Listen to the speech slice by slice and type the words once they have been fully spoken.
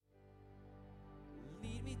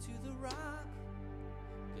Lead me to the rock,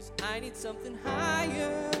 'cause I need something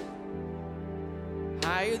higher,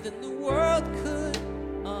 higher than the world could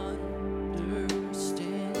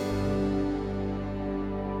understand.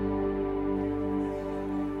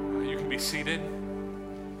 You can be seated.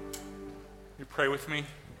 You pray with me.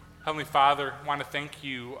 Heavenly Father, I want to thank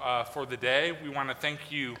you for the day. We want to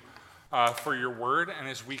thank you for your word. And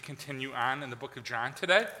as we continue on in the book of John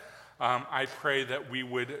today, I pray that we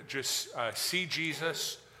would just see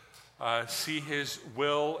Jesus, see his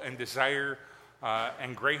will and desire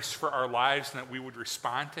and grace for our lives, and that we would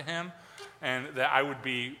respond to him, and that I would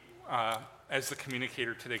be, as the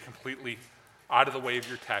communicator today, completely out of the way of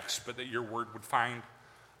your text, but that your word would find,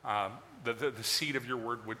 the seed of your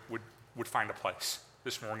word would find a place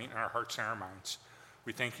this morning in our hearts and our minds.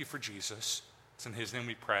 We thank you for Jesus. It's in his name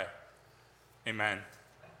we pray. Amen.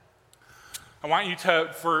 I want you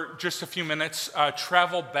to, for just a few minutes,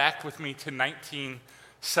 travel back with me to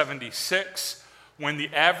 1976, when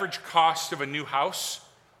the average cost of a new house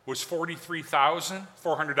was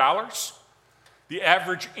 $43,400. The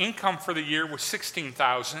average income for the year was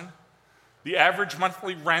 $16,000. The average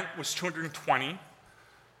monthly rent was $220.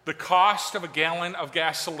 The cost of a gallon of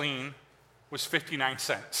gasoline was 59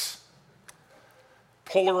 cents.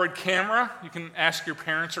 Polaroid camera, you can ask your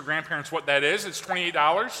parents or grandparents what that is. It's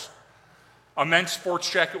 $28. A men's sports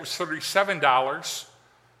jacket was $37.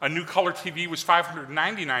 A new color TV was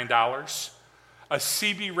 $599. A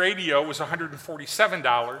CB radio was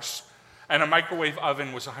 $147. And a microwave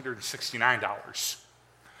oven was $169.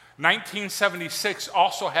 1976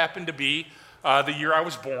 also happened to be the year I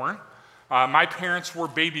was born. My parents were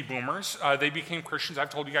baby boomers. They became Christians. I've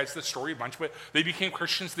told you guys this story a bunch, but they became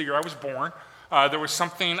Christians the year I was born. There was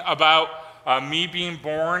something about me being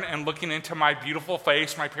born and looking into my beautiful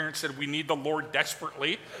face. My parents said, we need the Lord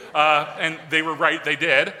desperately. And they were right, they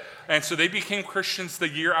did. And so they became Christians the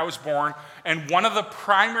year I was born. And one of the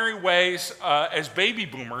primary ways as baby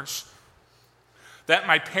boomers that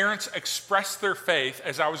my parents expressed their faith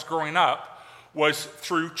as I was growing up was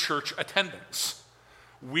through church attendance.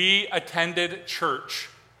 We attended church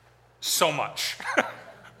so much.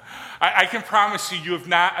 I can promise you, you have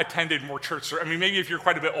not attended more church services. I mean, maybe if you're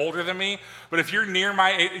quite a bit older than me, but if you're near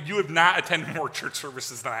my age, you have not attended more church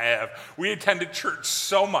services than I have. We attended church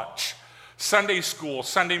so much. Sunday school,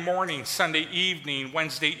 Sunday morning, Sunday evening,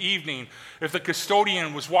 Wednesday evening. If the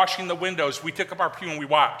custodian was washing the windows, we took up our pew and we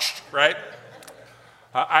watched, right?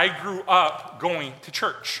 I grew up going to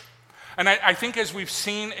church. And I think as we've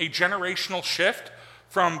seen a generational shift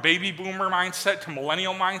from baby boomer mindset to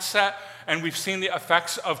millennial mindset, and we've seen the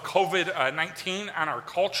effects of COVID-19 on our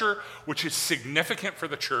culture, which is significant for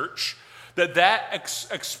the church,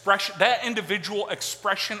 that individual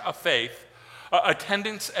expression of faith,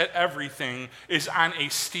 attendance at everything, is on a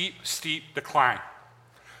steep, steep decline.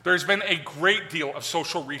 There's been a great deal of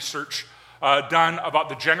social research done about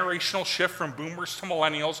the generational shift from boomers to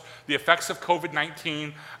millennials, the effects of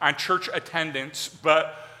COVID-19 on church attendance,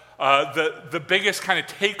 but the biggest kind of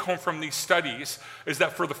take home from these studies is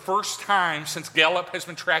that for the first time since Gallup has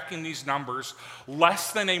been tracking these numbers,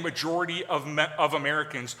 less than a majority of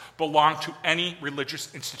Americans belong to any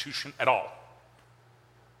religious institution at all.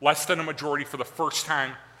 Less than a majority for the first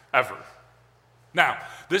time ever. Now,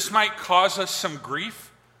 this might cause us some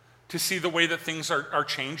grief to see the way that things are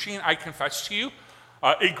changing. I confess to you,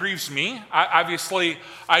 it grieves me. Obviously,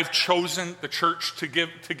 I've chosen the church to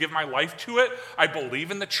give my life to it. I believe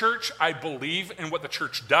in the church. I believe in what the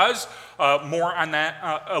church does. More on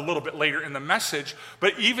that a little bit later in the message.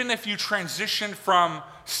 But even if you transition from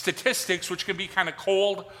statistics, which can be kind of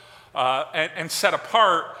cold and set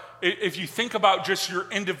apart, if you think about just your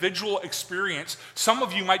individual experience, some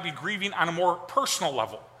of you might be grieving on a more personal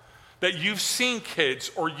level. That you've seen kids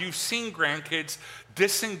or you've seen grandkids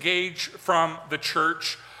disengage from the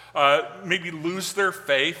church, maybe lose their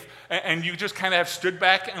faith, and you just kind of have stood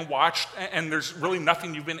back and watched, and there's really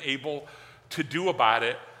nothing you've been able to do about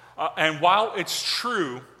it. And while it's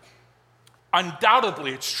true,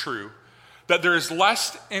 undoubtedly it's true, that there is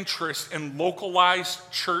less interest in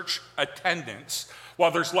localized church attendance, while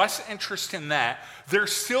there's less interest in that, there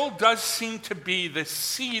still does seem to be this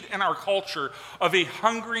seed in our culture of a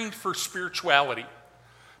hungering for spirituality,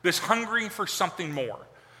 this hungering for something more,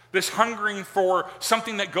 this hungering for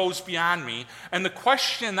something that goes beyond me. And the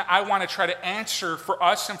question that I want to try to answer for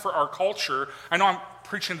us and for our culture, I know I'm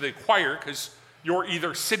preaching to the choir because you're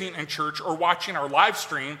either sitting in church or watching our live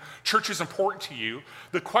stream, church is important to you.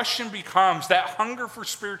 The question becomes that hunger for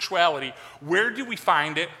spirituality, where do we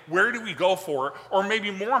find it? Where do we go for it? Or maybe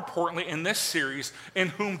more importantly in this series, in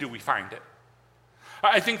whom do we find it?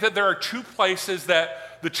 I think that there are two places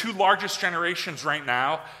that the two largest generations right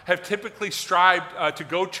now have typically strived to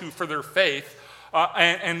go to for their faith.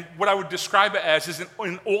 And what I would describe it as is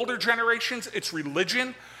in older generations, it's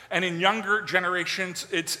religion. And in younger generations,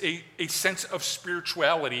 it's a sense of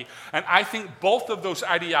spirituality. And I think both of those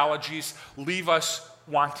ideologies leave us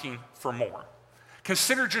wanting for more.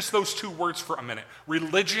 Consider just those two words for a minute: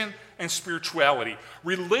 religion and spirituality.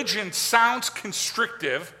 Religion sounds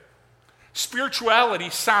constrictive. Spirituality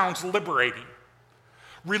sounds liberating.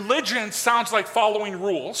 Religion sounds like following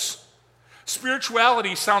rules.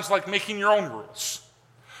 Spirituality sounds like making your own rules.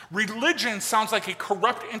 Religion sounds like a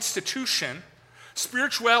corrupt institution.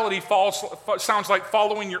 Spirituality sounds like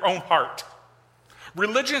following your own heart.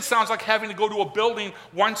 Religion sounds like having to go to a building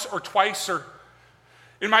once or twice, or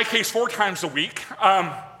in my case, 4 times a week.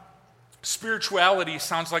 Spirituality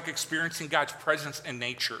sounds like experiencing God's presence in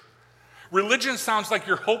nature. Religion sounds like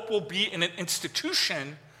your hope will be in an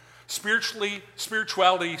institution.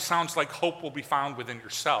 Spirituality sounds like hope will be found within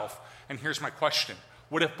yourself. And here's my question: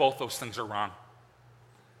 what if both those things are wrong?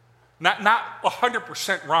 Not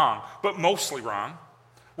 100% wrong, but mostly wrong.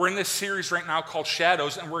 We're in this series right now called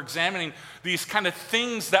Shadows, and we're examining these kind of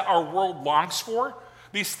things that our world longs for,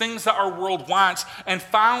 these things that our world wants, and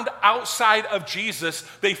found outside of Jesus,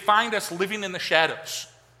 they find us living in the shadows.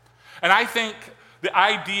 And I think the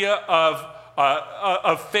idea of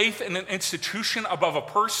faith in an institution above a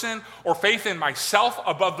person, or faith in myself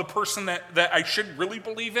above the person that I should really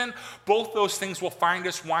believe in, both those things will find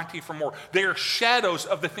us wanting for more. They are shadows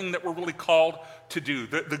of the thing that we're really called to do,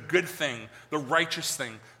 the good thing, the righteous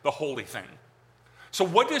thing, the holy thing. So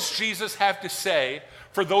what does Jesus have to say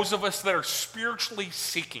for those of us that are spiritually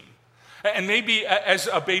seeking? And maybe as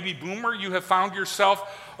a baby boomer, you have found yourself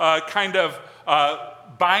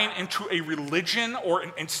buying into a religion or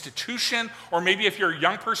an institution, or maybe if you're a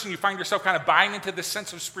young person, you find yourself kind of buying into this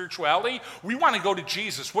sense of spirituality. We want to go to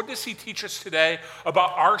Jesus. What does he teach us today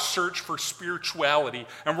about our search for spirituality?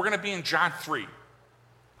 And we're going to be in John 3.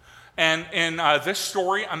 And in this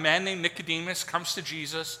story, a man named Nicodemus comes to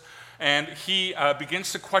Jesus, and he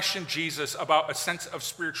begins to question Jesus about a sense of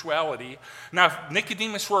spirituality. Now, if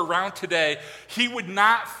Nicodemus were around today, he would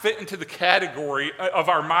not fit into the category of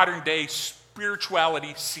our modern day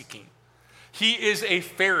spirituality seeking. He is a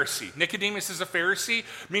Pharisee. Nicodemus is a Pharisee,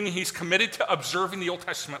 meaning he's committed to observing the Old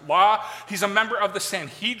Testament law. He's a member of the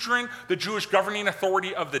Sanhedrin, the Jewish governing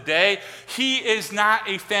authority of the day. He is not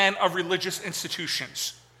a fan of religious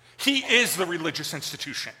institutions. He is the religious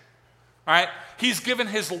institution. Right? He's given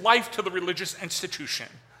his life to the religious institution.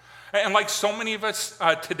 And like so many of us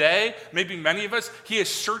today, maybe many of us, he is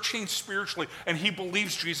searching spiritually, and he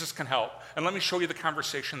believes Jesus can help. And let me show you the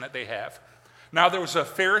conversation that they have. Now, there was a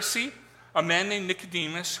Pharisee, a man named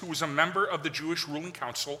Nicodemus, who was a member of the Jewish ruling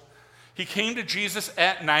council. He came to Jesus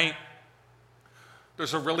at night.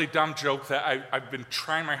 There's a really dumb joke that I've been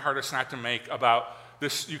trying my hardest not to make about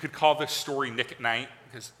this. You could call this story Nick at Night,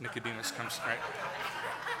 because Nicodemus comes, right?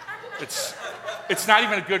 It's not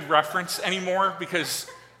even a good reference anymore, because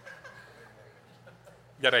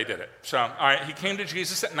yet I did it. So, all right, he came to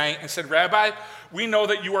Jesus at night and said, "Rabbi, we know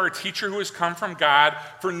that you are a teacher who has come from God,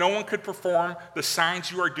 for no one could perform the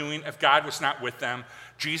signs you are doing if God was not with them."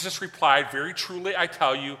 Jesus replied, "Very truly, I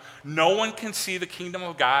tell you, no one can see the kingdom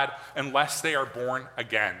of God unless they are born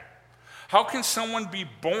again." "How can someone be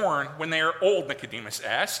born when they are old?" Nicodemus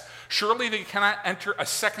asked. "Surely they cannot enter a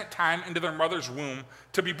second time into their mother's womb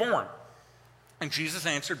to be born." And Jesus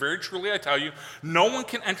answered, "Very truly, I tell you, no one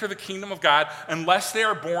can enter the kingdom of God unless they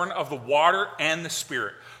are born of the water and the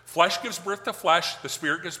Spirit. Flesh gives birth to flesh, the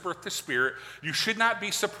Spirit gives birth to spirit. You should not be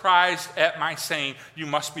surprised at my saying, you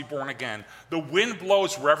must be born again. The wind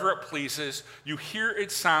blows wherever it pleases. You hear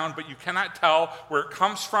its sound, but you cannot tell where it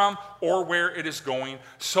comes from or where it is going.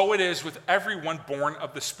 So it is with everyone born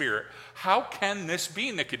of the Spirit." "How can this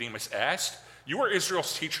be?" Nicodemus asked. "You are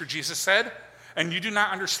Israel's teacher," Jesus said, "and you do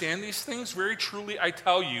not understand these things? Very truly, I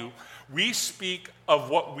tell you, we speak of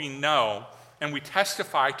what we know, and we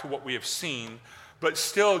testify to what we have seen, but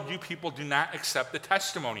still you people do not accept the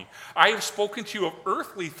testimony. I have spoken to you of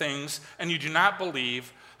earthly things, and you do not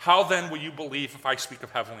believe. How then will you believe if I speak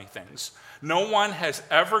of heavenly things? No one has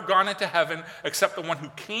ever gone into heaven except the one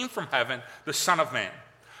who came from heaven, the Son of Man.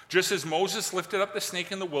 Just as Moses lifted up the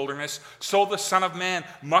snake in the wilderness, so the Son of Man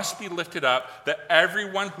must be lifted up, that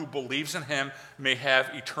everyone who believes in him may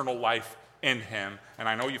have eternal life in him." And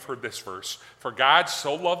I know you've heard this verse. "For God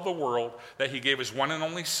so loved the world that he gave his one and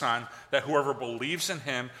only Son, that whoever believes in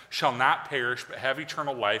him shall not perish but have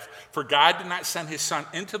eternal life. For God did not send his Son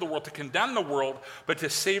into the world to condemn the world, but to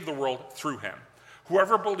save the world through him.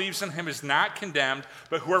 Whoever believes in him is not condemned,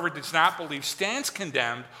 but whoever does not believe stands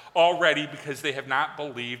condemned already because they have not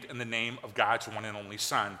believed in the name of God's one and only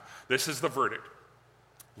Son. This is the verdict.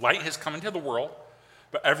 Light has come into the world,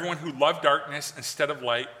 but everyone who loved darkness instead of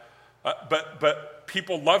light, but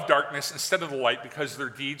people love darkness instead of the light because their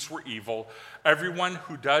deeds were evil. Everyone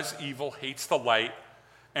who does evil hates the light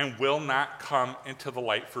and will not come into the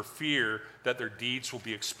light for fear that their deeds will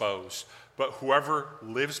be exposed. But whoever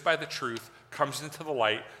lives by the truth comes into the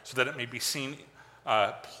light so that it may be seen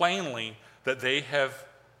plainly that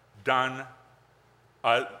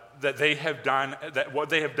what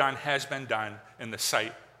they have done has been done in the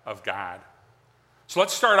sight of God. So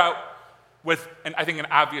let's start out with, I think, an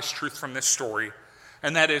obvious truth from this story,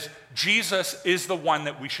 and that is Jesus is the one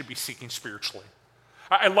that we should be seeking spiritually.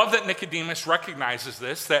 I love that Nicodemus recognizes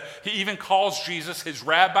this, that he even calls Jesus his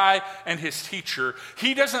rabbi and his teacher.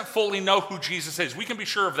 He doesn't fully know who Jesus is. We can be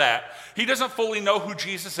sure of that. He doesn't fully know who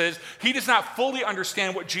Jesus is. He does not fully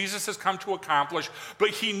understand what Jesus has come to accomplish, but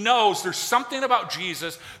he knows there's something about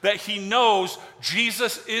Jesus that he knows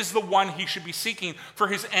Jesus is the one he should be seeking for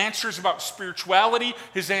his answers about spirituality,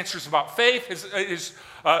 his answers about faith,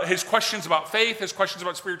 his questions about faith, his questions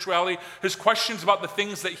about spirituality, his questions about the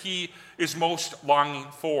things that he is most longing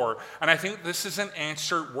for. And I think this is an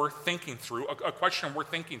answer worth thinking through, a question worth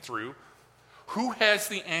thinking through. Who has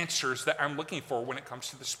the answers that I'm looking for when it comes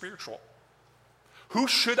to the spiritual? Who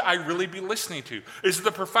should I really be listening to? Is it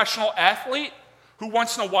the professional athlete who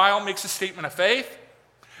once in a while makes a statement of faith?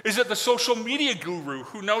 Is it the social media guru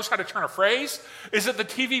who knows how to turn a phrase? Is it the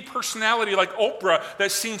TV personality like Oprah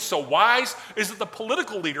that seems so wise? Is it the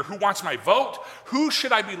political leader who wants my vote? Who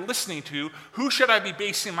should I be listening to? Who should I be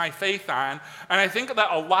basing my faith on? And I think that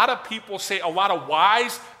a lot of people say a lot of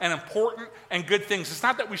wise and important and good things. It's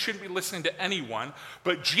not that we shouldn't be listening to anyone,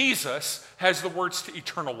 but Jesus has the words to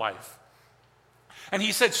eternal life. And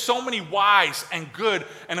he said so many wise and good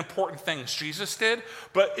and important things, Jesus did,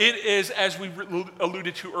 but it is, as we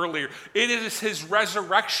alluded to earlier, it is his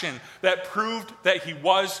resurrection that proved that he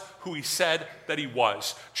was who he said that he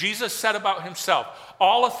was. Jesus said about himself,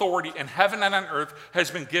 all authority in heaven and on earth has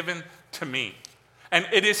been given to me. And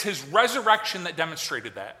it is his resurrection that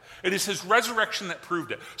demonstrated that. It is his resurrection that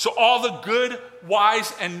proved it. So all the good,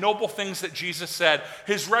 wise, and noble things that Jesus said,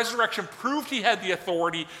 his resurrection proved he had the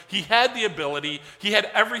authority, he had the ability, he had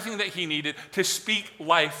everything that he needed to speak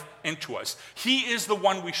life into us. He is the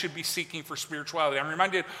one we should be seeking for spirituality. I'm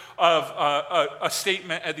reminded of a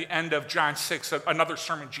statement at the end of John 6, another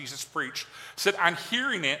sermon Jesus preached. It said, on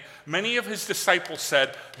hearing it, many of his disciples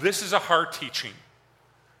said, this is a hard teaching.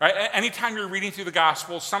 Right? Anytime you're reading through the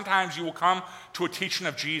Gospels, sometimes you will come to a teaching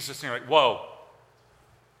of Jesus and you're like, whoa,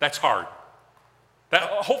 that's hard.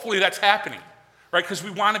 Hopefully that's happening, right? Because we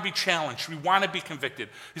want to be challenged. We want to be convicted.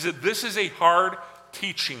 He said, this is a hard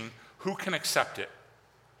teaching. Who can accept it?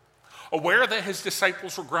 Aware that his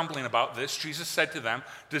disciples were grumbling about this, Jesus said to them,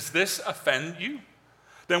 does this offend you?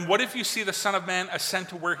 Then what if you see the Son of Man ascend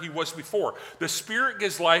to where he was before? The Spirit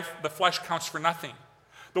gives life, the flesh counts for nothing.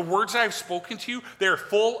 The words I have spoken to you, they are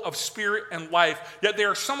full of spirit and life, yet there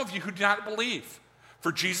are some of you who do not believe.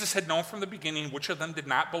 For Jesus had known from the beginning which of them did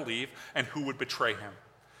not believe and who would betray him.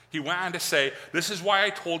 He went on to say, this is why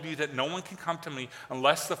I told you that no one can come to me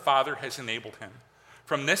unless the Father has enabled him.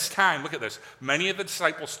 From this time, look at this, many of the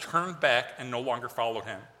disciples turned back and no longer followed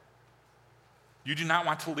him. You do not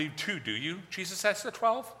want to leave too, do you? Jesus asked the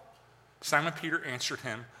 12. Simon Peter answered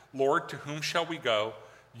him, Lord, to whom shall we go?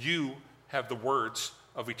 You have the words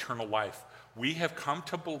of eternal life. We have come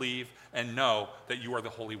to believe and know that you are the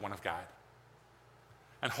Holy One of God.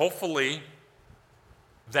 And hopefully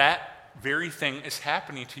that very thing is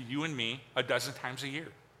happening to you and me a dozen times a year.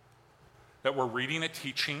 That we're reading a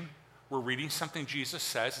teaching, we're reading something Jesus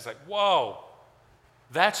says, it's like, whoa,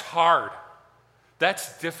 that's hard.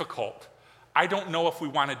 That's difficult. I don't know if we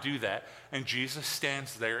want to do that. And Jesus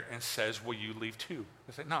stands there and says, will you leave too?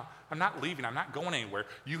 I say, no, I'm not leaving. I'm not going anywhere.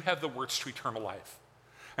 You have the words to eternal life.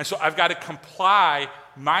 And so I've got to comply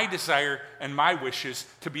my desire and my wishes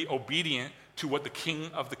to be obedient to what the King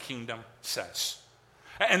of the kingdom says.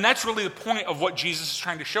 And that's really the point of what Jesus is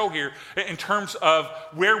trying to show here in terms of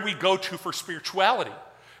where we go to for spirituality.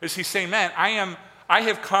 Is he's saying, man, I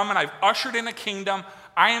have come and I've ushered in a kingdom.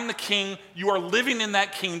 I am the king. You are living in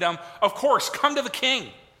that kingdom. Of course, come to the king.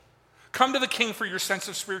 Come to the king for your sense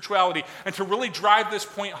of spirituality. And to really drive this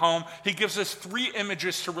point home, he gives us 3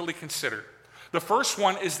 images to really consider. The first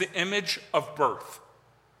one is the image of birth.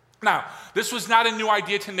 Now, this was not a new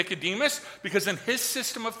idea to Nicodemus, because in his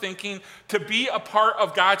system of thinking, to be a part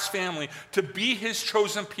of God's family, to be his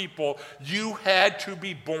chosen people, you had to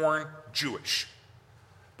be born Jewish.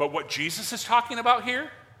 But what Jesus is talking about here,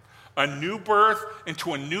 a new birth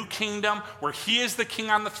into a new kingdom where he is the king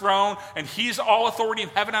on the throne and he's all authority in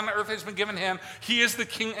heaven and on earth has been given him. He is the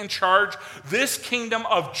king in charge. This kingdom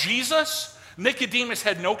of Jesus, Nicodemus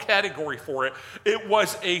had no category for it. It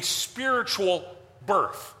was a spiritual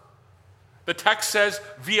birth. The text says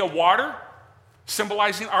via water,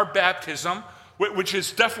 symbolizing our baptism, which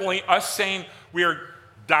is definitely us saying we are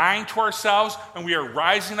dying to ourselves and we are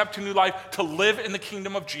rising up to new life to live in the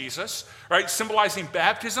kingdom of Jesus, right? Symbolizing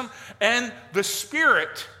baptism, and the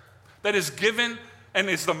Spirit that is given and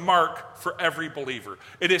is the mark for every believer.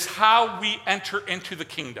 It is how we enter into the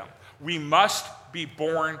kingdom. We must be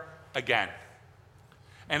born again.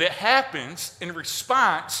 And it happens in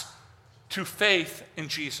response to faith in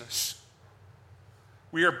Jesus.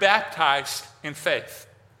 We are baptized in faith.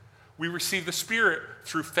 We receive the Spirit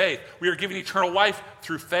through faith. We are given eternal life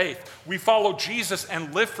through faith. We follow Jesus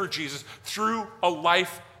and live for Jesus through a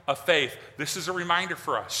life of faith. This is a reminder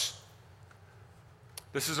for us.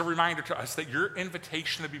 This is a reminder to us that your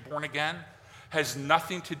invitation to be born again has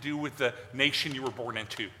nothing to do with the nation you were born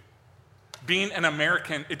into. Being an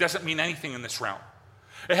American, it doesn't mean anything in this realm.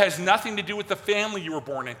 It has nothing to do with the family you were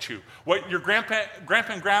born into. What your grandpa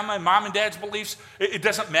and grandma and mom and dad's beliefs, it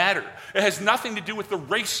doesn't matter. It has nothing to do with the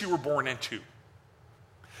race you were born into.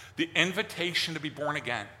 The invitation to be born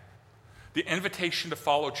again, the invitation to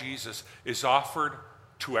follow Jesus is offered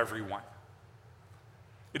to everyone.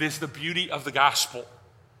 It is the beauty of the gospel.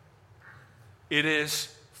 It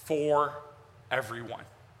is for everyone.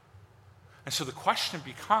 And so the question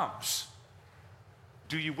becomes,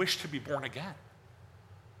 do you wish to be born again?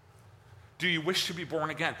 Do you wish to be born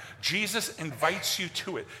again? Jesus invites you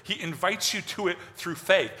to it. He invites you to it through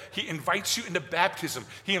faith. He invites you into baptism.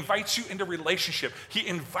 He invites you into relationship. He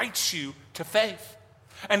invites you to faith.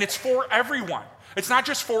 And it's for everyone. It's not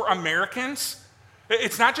just for Americans.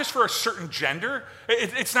 It's not just for a certain gender.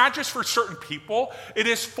 It's not just for certain people. It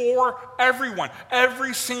is for everyone.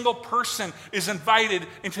 Every single person is invited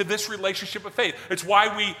into this relationship of faith. It's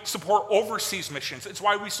why we support overseas missions. It's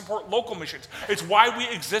why we support local missions. It's why we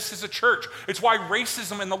exist as a church. It's why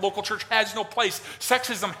racism in the local church has no place.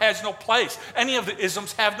 Sexism has no place. Any of the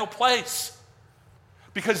isms have no place.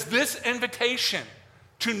 Because this invitation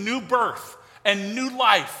to new birth and new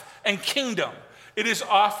life and kingdom, it is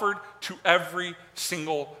offered to every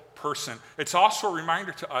single person. It's also a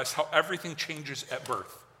reminder to us how everything changes at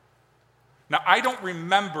birth. Now, I don't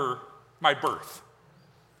remember my birth.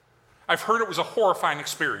 I've heard it was a horrifying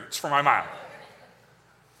experience for my mom.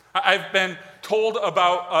 I've been told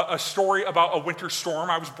about a story about a winter storm.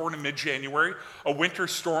 I was born in mid-January, a winter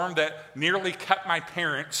storm that nearly kept my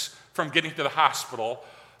parents from getting to the hospital.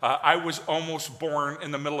 I was almost born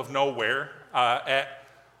in the middle of nowhere at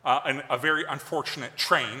a very unfortunate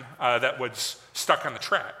train that was stuck on the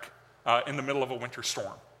track in the middle of a winter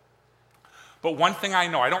storm. But one thing I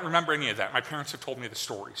know, I don't remember any of that. My parents have told me the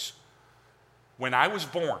stories. When I was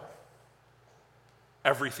born,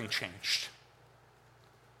 everything changed.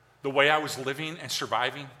 The way I was living and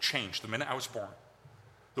surviving changed the minute I was born.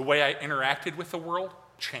 The way I interacted with the world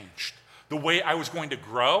changed. The way I was going to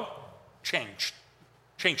grow changed.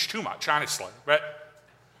 Changed too much, honestly, right?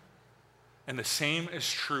 And the same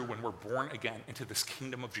is true when we're born again into this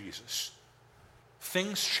kingdom of Jesus.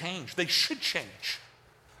 Things change. They should change.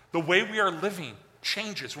 The way we are living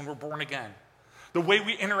changes when we're born again. The way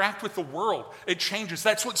we interact with the world, it changes.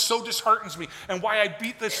 That's what so disheartens me and why I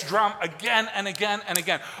beat this drum again and again and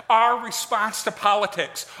again. Our response to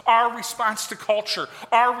politics, our response to culture,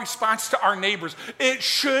 our response to our neighbors, it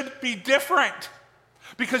should be different.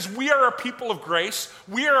 Because we are a people of grace,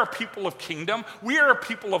 we are a people of kingdom, we are a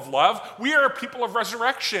people of love, we are a people of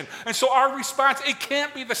resurrection. And so our response, it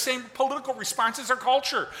can't be the same political response as our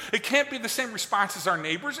culture. It can't be the same response as our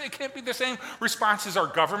neighbors. It can't be the same response as our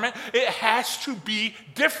government. It has to be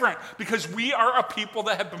different because we are a people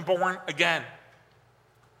that have been born again.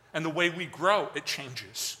 And the way we grow, it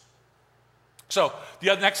changes. So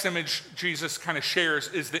the next image Jesus kind of shares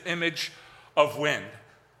is the image of wind.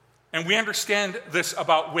 And we understand this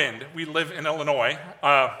about wind. We live in Illinois,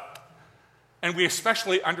 and we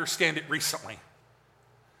especially understand it recently,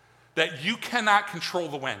 that you cannot control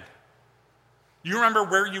the wind. You remember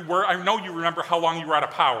where you were? I know you remember how long you were out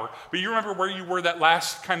of power, but you remember where you were that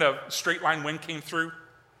last kind of straight line wind came through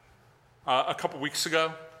a couple weeks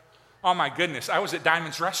ago? Oh my goodness, I was at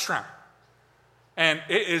Diamond's Restaurant, and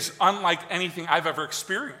it is unlike anything I've ever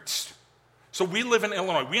experienced. So we live in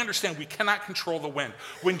Illinois. We understand we cannot control the wind.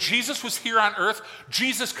 When Jesus was here on earth,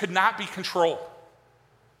 Jesus could not be controlled.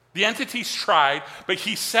 The entities tried, but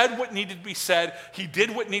he said what needed to be said. He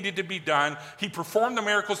did what needed to be done. He performed the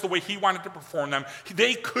miracles the way he wanted to perform them.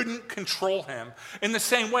 They couldn't control him. In the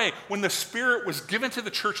same way, when the Spirit was given to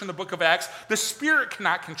the church in the book of Acts, the Spirit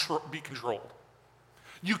cannot be controlled.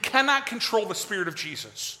 You cannot control the Spirit of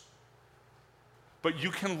Jesus, but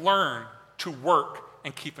you can learn to work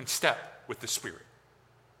and keep in step with the Spirit.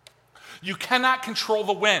 You cannot control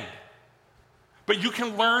the wind, but you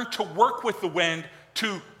can learn to work with the wind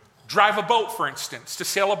to drive a boat, for instance, to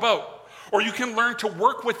sail a boat. Or you can learn to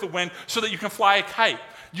work with the wind so that you can fly a kite.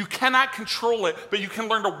 You cannot control it, but you can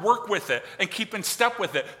learn to work with it and keep in step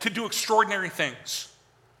with it to do extraordinary things.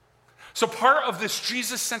 So part of this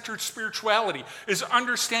Jesus-centered spirituality is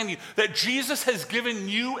understanding that Jesus has given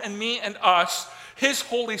you and me and us his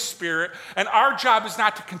Holy Spirit, and our job is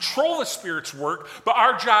not to control the Spirit's work, but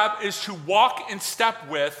our job is to walk in step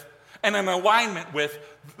with and in alignment with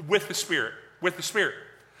the Spirit.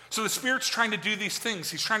 So the Spirit's trying to do these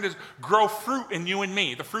things. He's trying to grow fruit in you and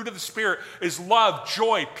me. The fruit of the Spirit is love,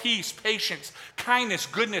 joy, peace, patience, kindness,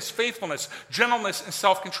 goodness, faithfulness, gentleness, and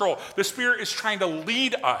self-control. The Spirit is trying to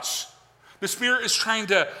lead us. The Spirit is trying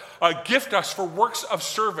to gift us for works of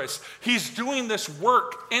service. He's doing this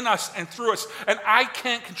work in us and through us, and I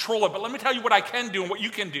can't control it. But let me tell you what I can do and what you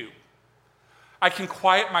can do. I can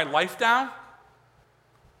quiet my life down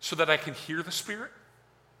so that I can hear the Spirit.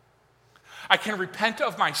 I can repent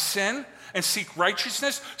of my sin and seek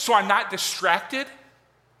righteousness so I'm not distracted.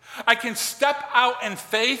 I can step out in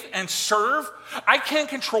faith and serve. I can't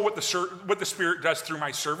control what the Spirit does through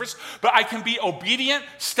my service, but I can be obedient,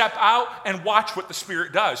 step out, and watch what the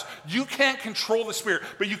Spirit does. You can't control the Spirit,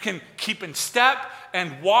 but you can keep in step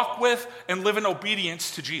and walk with and live in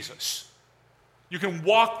obedience to Jesus. You can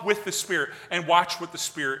walk with the Spirit and watch what the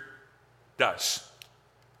Spirit does.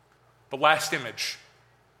 The last image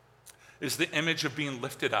is the image of being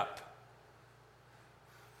lifted up.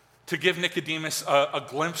 To give Nicodemus a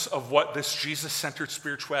glimpse of what this Jesus-centered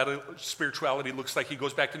spirituality looks like, he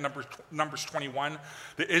goes back to Numbers 21.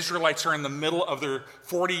 The Israelites are in the middle of their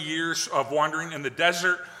 40 years of wandering in the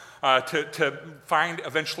desert to find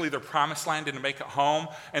eventually their promised land and to make it home,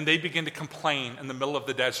 and they begin to complain in the middle of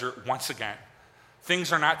the desert once again.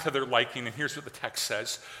 Things are not to their liking, and here's what the text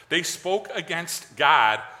says. They spoke against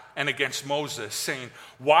God and against Moses, saying,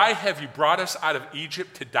 "Why have you brought us out of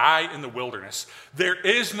Egypt to die in the wilderness? There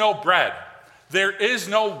is no bread, there is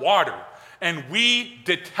no water, and we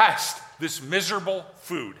detest this miserable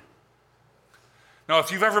food." Now,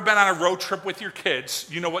 if you've ever been on a road trip with your kids,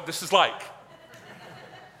 you know what this is like.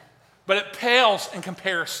 But it pales in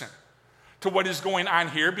comparison to what is going on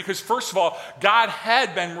here, because first of all, God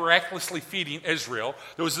had been miraculously feeding Israel.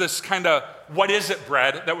 There was this kind of, what is it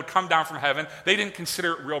bread that would come down from heaven. They didn't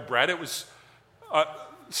consider it real bread. It was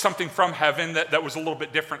something from heaven that was a little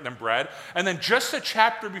bit different than bread. And then just a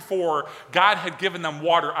chapter before, God had given them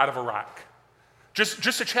water out of a rock.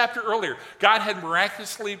 Just a chapter earlier, God had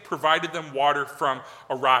miraculously provided them water from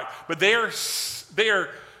a rock. But they are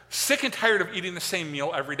sick and tired of eating the same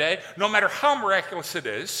meal every day, no matter how miraculous it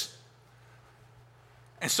is.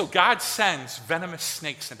 And so God sends venomous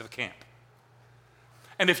snakes into the camp.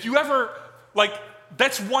 And if you ever,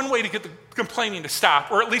 that's one way to get the complaining to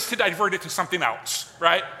stop, or at least to divert it to something else,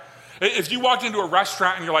 right? If you walked into a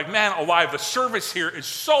restaurant and you're like, man, alive, the service here is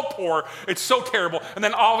so poor, it's so terrible, and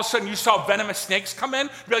then all of a sudden you saw venomous snakes come in,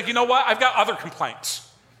 you'd be like, you know what, I've got other complaints,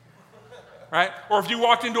 right? Or if you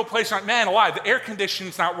walked into a place and like, man, alive, the air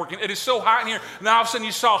conditioning's not working, it is so hot in here, and then all of a sudden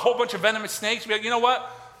you saw a whole bunch of venomous snakes, you'd be like, you know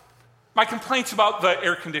what? My complaints about the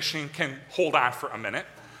air conditioning can hold on for a minute.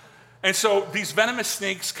 And so these venomous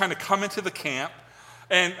snakes kind of come into the camp,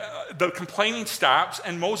 and the complaining stops,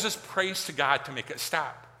 and Moses prays to God to make it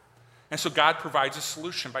stop. And so God provides a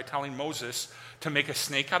solution by telling Moses to make a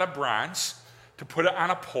snake out of bronze, to put it on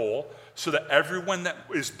a pole, so that everyone that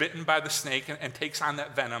is bitten by the snake and takes on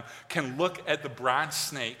that venom can look at the bronze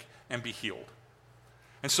snake and be healed.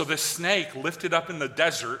 And so this snake, lifted up in the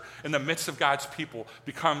desert, in the midst of God's people,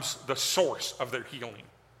 becomes the source of their healing.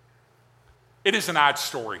 It is an odd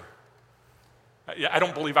story. I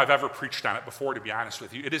don't believe I've ever preached on it before, to be honest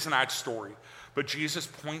with you. It is an odd story. But Jesus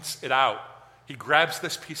points it out. He grabs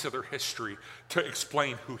this piece of their history to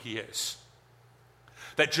explain who he is.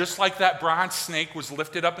 That just like that bronze snake was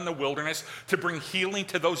lifted up in the wilderness to bring healing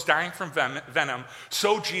to those dying from venom,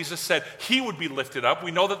 so Jesus said he would be lifted up.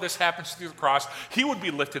 We know that this happens through the cross. He would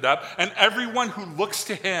be lifted up, and everyone who looks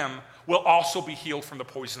to him will also be healed from the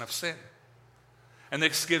poison of sin. And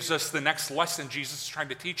this gives us the next lesson Jesus is trying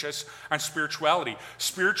to teach us on spirituality.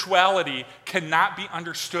 Spirituality cannot be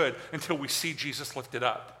understood until we see Jesus lifted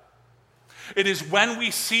up. It is when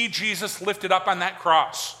we see Jesus lifted up on that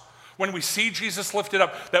cross, when we see Jesus lifted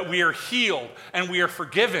up, that we are healed and we are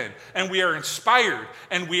forgiven and we are inspired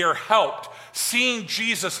and we are helped. Seeing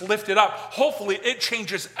Jesus lifted up, hopefully it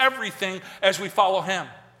changes everything as we follow him.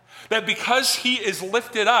 That because he is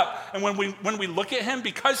lifted up, and when we look at him,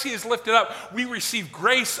 because he is lifted up, we receive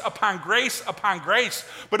grace upon grace upon grace.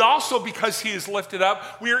 But also because he is lifted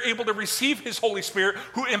up, we are able to receive his Holy Spirit,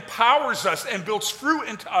 who empowers us and builds fruit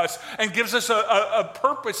into us and gives us a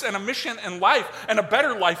purpose and a mission in life, and a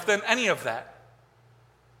better life than any of that.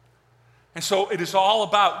 And so it is all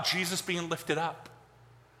about Jesus being lifted up,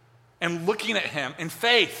 and looking at him in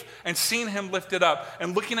faith, and seeing him lifted up,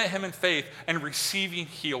 and looking at him in faith, and receiving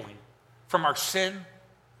healing from our sin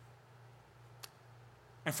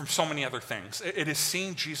and from so many other things. It is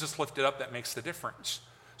seeing Jesus lifted up that makes the difference.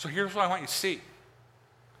 So here's what I want you to see.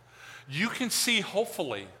 You can see,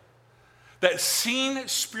 hopefully, that seeing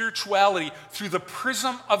spirituality through the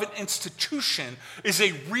prism of an institution is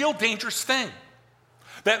a real dangerous thing.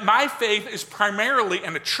 That my faith is primarily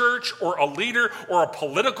in a church or a leader or a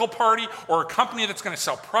political party or a company that's going to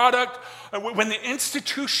sell product. When the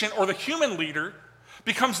institution or the human leader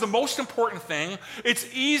becomes the most important thing, it's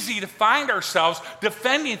easy to find ourselves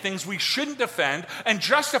defending things we shouldn't defend and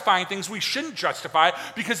justifying things we shouldn't justify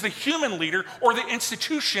because the human leader or the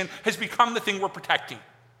institution has become the thing we're protecting.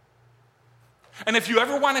 And if you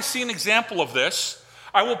ever want to see an example of this,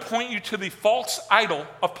 I will point you to the false idol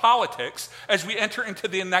of politics as we enter into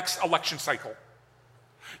the next election cycle.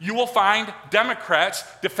 You will find Democrats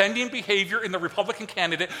defending behavior in the Republican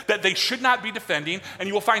candidate that they should not be defending, and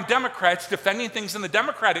you will find Democrats defending things in the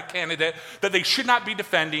Democratic candidate that they should not be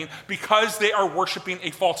defending because they are worshiping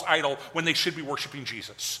a false idol when they should be worshiping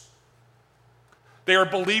Jesus. They are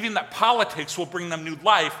believing that politics will bring them new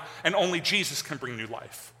life, and only Jesus can bring new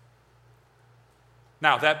life.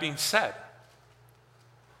 Now, that being said,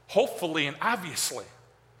 hopefully and obviously,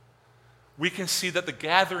 we can see that the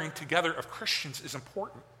gathering together of Christians is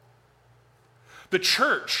important. The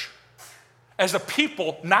church, as a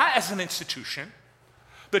people, not as an institution,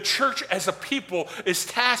 the church as a people is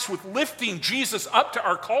tasked with lifting Jesus up to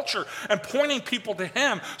our culture and pointing people to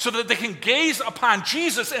him so that they can gaze upon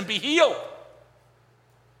Jesus and be healed.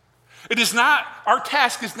 Our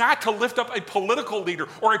task is not to lift up a political leader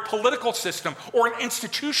or a political system or an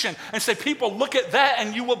institution and say, people, look at that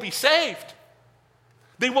and you will be saved.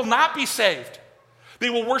 They will not be saved. They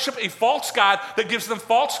will worship a false God that gives them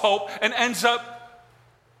false hope and ends up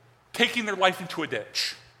taking their life into a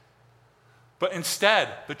ditch. But instead,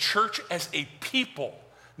 the church as a people,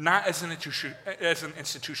 not as an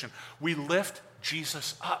institution, we lift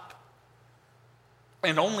Jesus up,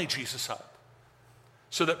 and only Jesus up,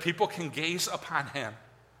 so that people can gaze upon him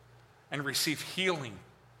and receive healing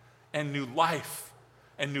and new life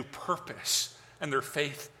and new purpose, and their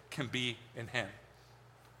faith can be in him.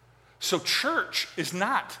 So church is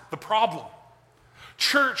not the problem.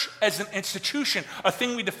 Church as an institution, a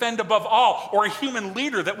thing we defend above all, or a human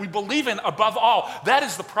leader that we believe in above all, that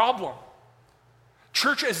is the problem.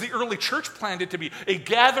 Church as the early church planned it to be, a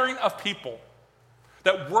gathering of people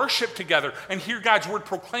that worship together and hear God's word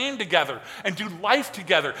proclaimed together and do life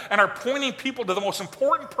together and are pointing people to the most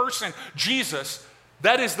important person, Jesus.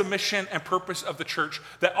 That is the mission and purpose of the church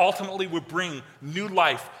that ultimately would bring new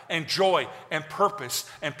life and joy and purpose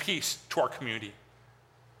and peace to our community.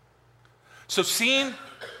 So seeing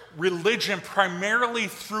religion primarily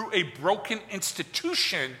through a broken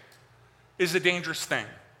institution is a dangerous thing.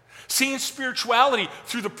 Seeing spirituality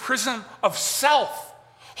through the prism of self,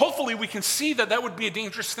 hopefully we can see that that would be a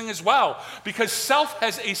dangerous thing as well, because self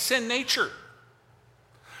has a sin nature.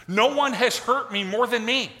 No one has hurt me more than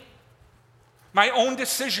me. My own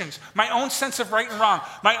decisions, my own sense of right and wrong,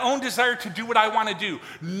 my own desire to do what I want to do.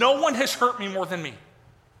 No one has hurt me more than me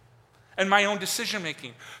and my own decision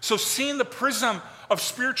making. So seeing the prism of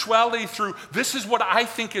spirituality through this is what I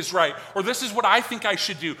think is right, or this is what I think I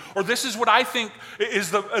should do, or this is what I think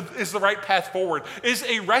is the right path forward is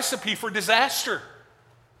a recipe for disaster.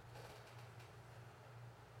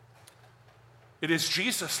 It is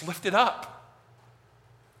Jesus lifted up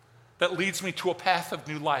that leads me to a path of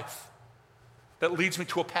new life, that leads me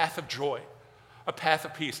to a path of joy, a path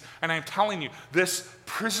of peace. And I'm telling you, this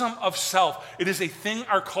prism of self, it is a thing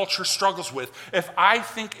our culture struggles with. If I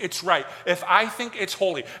think it's right, if I think it's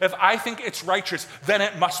holy, if I think it's righteous, then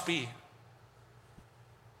it must be.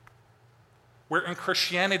 Where in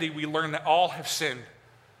Christianity we learn that all have sinned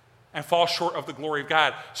and fall short of the glory of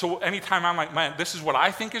God. So anytime I'm like, man, this is what I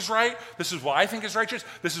think is right, this is what I think is righteous,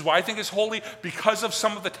 this is what I think is holy, because of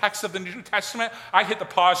some of the texts of the New Testament, I hit the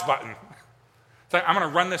pause button. It's like, I'm going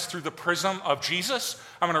to run this through the prism of Jesus.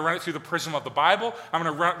 I'm going to run it through the prism of the Bible. I'm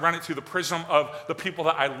going to run it through the prism of the people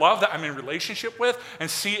that I love, that I'm in relationship with,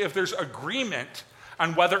 and see if there's agreement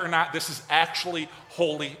on whether or not this is actually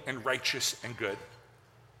holy and righteous and good.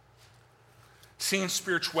 Seeing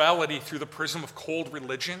spirituality through the prism of cold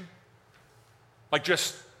religion, like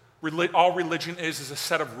just all religion is a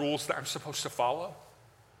set of rules that I'm supposed to follow.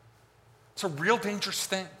 It's a real dangerous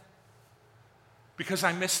thing, because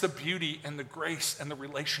I miss the beauty and the grace and the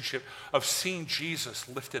relationship of seeing Jesus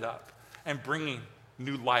lifted up and bringing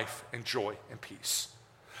new life and joy and peace.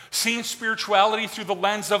 Seeing spirituality through the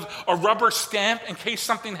lens of a rubber stamp in case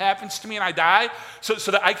something happens to me and I die, so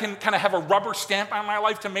that I can kind of have a rubber stamp on my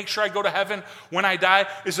life to make sure I go to heaven when I die,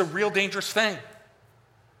 is a real dangerous thing.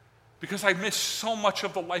 Because I miss so much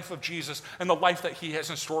of the life of Jesus and the life that he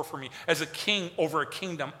has in store for me as a king over a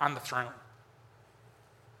kingdom on the throne.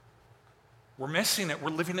 We're missing it.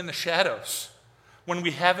 We're living in the shadows when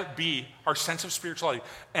we have it be our sense of spirituality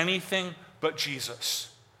anything but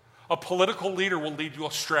Jesus. A political leader will lead you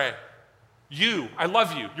astray. I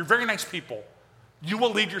love you. You're very nice people. You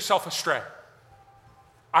will lead yourself astray.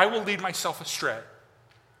 I will lead myself astray.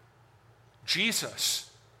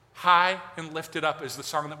 Jesus, high and lifted up, is the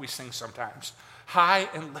song that we sing sometimes. High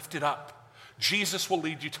and lifted up. Jesus will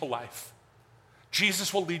lead you to life.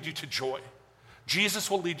 Jesus will lead you to joy. Jesus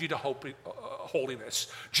will lead you to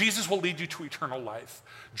holiness. Jesus will lead you to eternal life.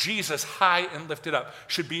 Jesus, high and lifted up,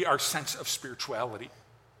 should be our sense of spirituality.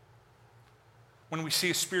 When we see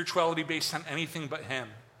a spirituality based on anything but him,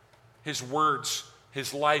 his words,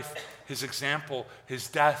 his life, his example, his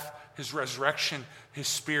death, his resurrection, his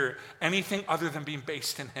spirit, anything other than being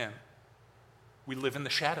based in him, we live in the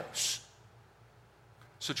shadows.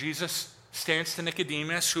 So Jesus stands to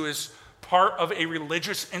Nicodemus, who is part of a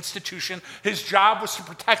religious institution. His job was to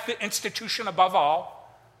protect the institution above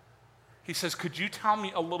all. He says, could you tell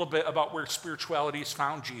me a little bit about where spirituality is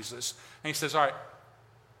found, Jesus? And he says, all right,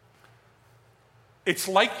 it's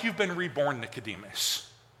like you've been reborn, Nicodemus.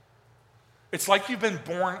 It's like you've been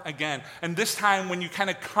born again. And this time when you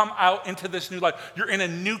kind of come out into this new life, you're in a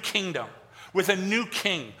new kingdom with a new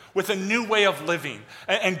king, with a new way of living,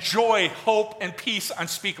 and joy, hope, and peace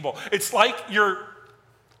unspeakable. It's like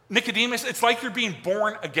Nicodemus, it's like you're being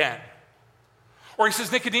born again. Or he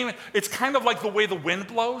says, Nicodemus, it's kind of like the way the wind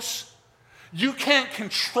blows. You can't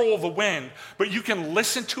control the wind, but you can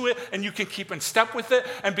listen to it and you can keep in step with it.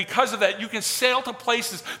 And because of that, you can sail to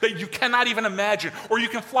places that you cannot even imagine. Or you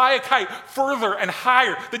can fly a kite further and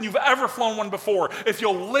higher than you've ever flown one before if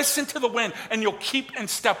you'll listen to the wind and you'll keep in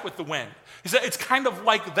step with the wind. He said, it's kind of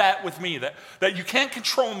like that with me, that you can't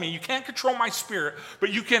control me, you can't control my spirit,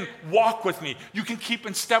 but you can walk with me, you can keep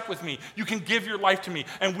in step with me, you can give your life to me,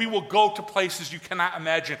 and we will go to places you cannot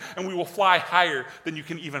imagine, and we will fly higher than you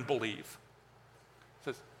can even believe. He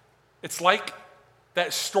says, it's like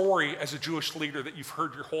that story as a Jewish leader that you've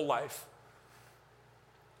heard your whole life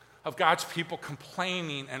of God's people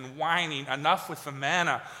complaining and whining, enough with the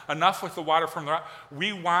manna, enough with the water from the rock.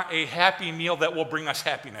 We want a happy meal that will bring us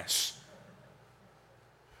happiness.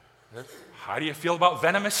 How do you feel about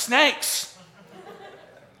venomous snakes?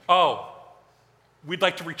 Oh, we'd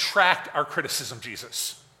like to retract our criticism,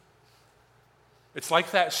 Jesus. It's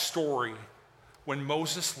like that story when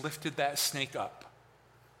Moses lifted that snake up,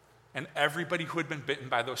 and everybody who had been bitten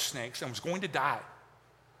by those snakes and was going to die,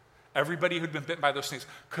 everybody who had been bitten by those snakes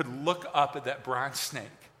could look up at that bronze snake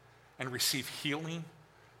and receive healing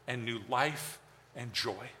and new life and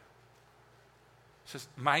joy. It says,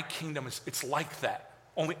 my kingdom it's like that.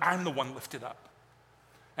 Only I'm the one lifted up.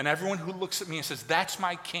 And everyone who looks at me and says, that's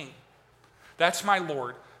my king, that's my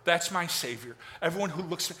Lord, that's my Savior, everyone who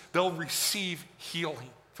looks at me, they'll receive healing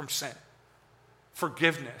from sin,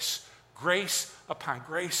 forgiveness, grace upon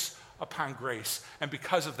grace upon grace. And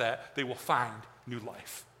because of that, they will find new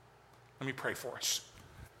life. Let me pray for us.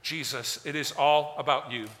 Jesus, it is all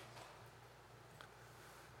about you.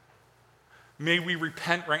 May we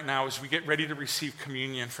repent right now as we get ready to receive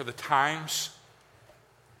communion for the times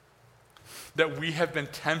that we have been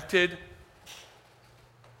tempted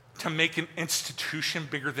to make an institution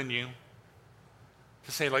bigger than you.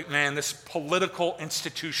 To say like, man, this political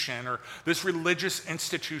institution or this religious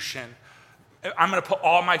institution, I'm going to put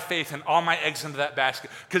all my faith and all my eggs into that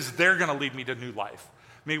basket because they're going to lead me to new life.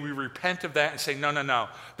 May we repent of that and say, no.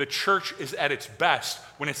 The church is at its best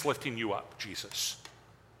when it's lifting you up, Jesus.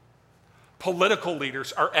 Political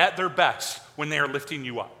leaders are at their best when they are lifting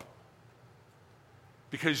you up.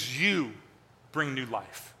 Because you bring new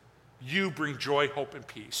life. You bring joy, hope, and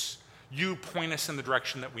peace. You point us in the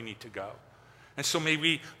direction that we need to go. And so may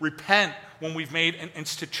we repent when we've made an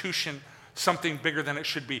institution something bigger than it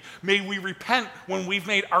should be. May we repent when we've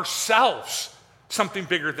made ourselves something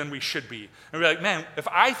bigger than we should be. And we're like, man, if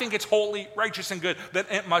I think it's holy, righteous, and good, then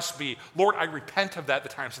it must be. Lord, I repent of that the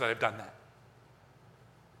times that I've done that.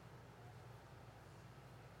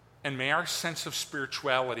 And may our sense of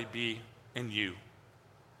spirituality be in you.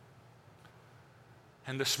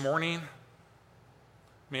 And this morning,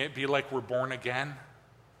 may it be like we're born again.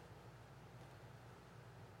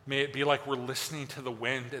 May it be like we're listening to the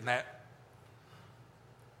wind, and that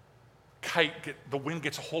kite, the wind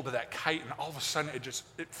gets a hold of that kite, and all of a sudden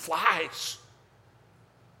it flies.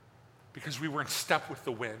 Because we were in step with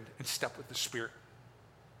the wind, in step with the Spirit.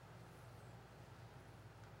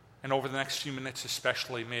 And over the next few minutes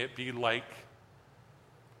especially, may it be like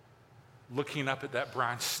looking up at that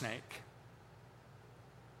bronze snake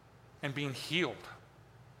and being healed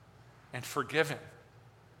and forgiven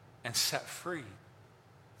and set free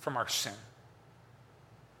from our sin.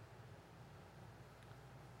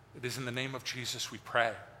 It is in the name of Jesus we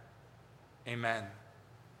pray. Amen.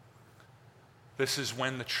 This is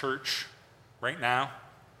when the church, right now,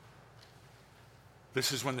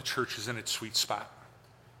 this is when the church is in its sweet spot.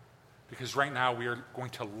 Because right now we are going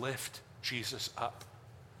to lift Jesus up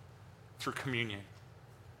through communion.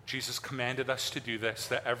 Jesus commanded us to do this,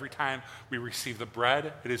 that every time we receive the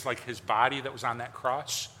bread, it is like his body that was on that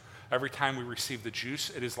cross. Every time we receive the juice,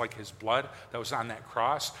 it is like his blood that was on that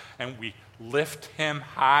cross. And we lift him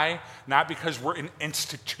high, not because we're an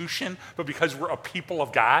institution, but because we're a people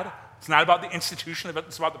of God. It's not about the institution,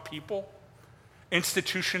 it's about the people.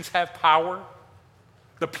 Institutions have power.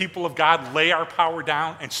 The people of God lay our power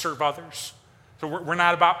down and serve others. So we're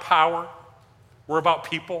not about power. We're about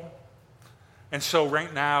people. And so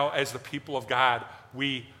right now, as the people of God,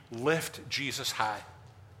 we lift Jesus high.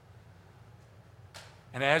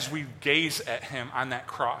 And as we gaze at him on that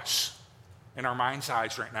cross, in our mind's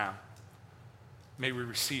eyes right now, may we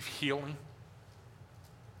receive healing,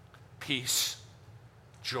 peace,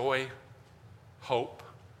 joy, hope,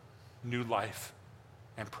 new life,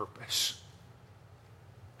 and purpose.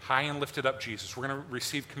 High and lifted up Jesus. We're going to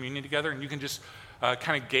receive communion together, and you can just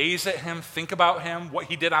kind of gaze at him, think about him, what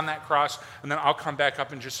he did on that cross, and then I'll come back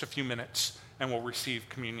up in just a few minutes, and we'll receive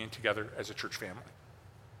communion together as a church family.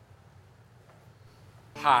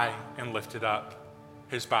 High and lifted up,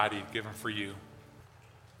 his body given for you,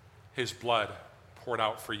 his blood poured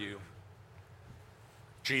out for you.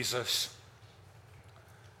 Jesus,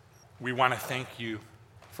 we want to thank you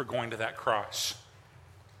for going to that cross.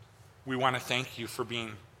 We want to thank you for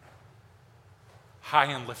being high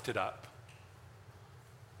and lifted up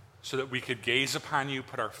so that we could gaze upon you,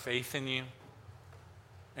 put our faith in you,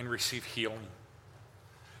 and receive healing.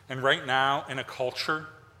 And right now, in a culture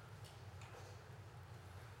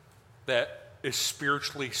that is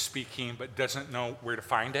spiritually speaking but doesn't know where to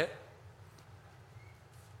find it,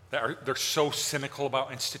 they're so cynical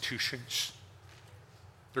about institutions.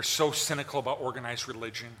 They're so cynical about organized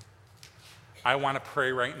religion. I want to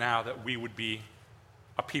pray right now that we would be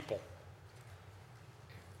a people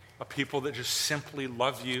that just simply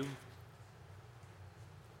love you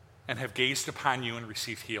and have gazed upon you and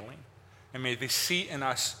received healing. And may they see in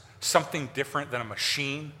us something different than a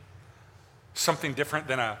machine, something different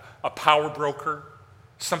than a power broker,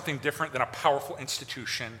 something different than a powerful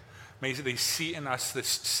institution. May they see in us this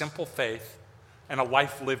simple faith and a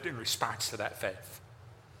life lived in response to that faith.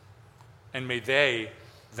 And may they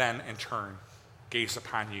then, in turn, gaze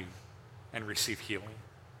upon you and receive healing.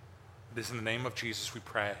 It is in the name of Jesus we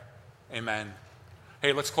pray. Amen.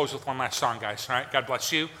 Hey, let's close with one last song, guys. All right, God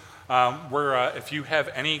bless you. If you have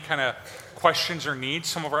any kind of questions or needs,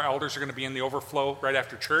 some of our elders are going to be in the overflow right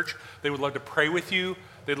after church. They would love to pray with you.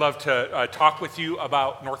 They'd love to talk with you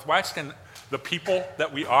about Northwest and the people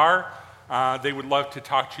that we are. They would love to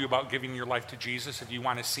talk to you about giving your life to Jesus if you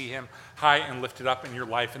want to see him high and lifted up in your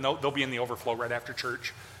life. And they'll be in the overflow right after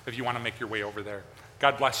church if you want to make your way over there.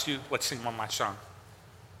 God bless you. Let's sing one last song.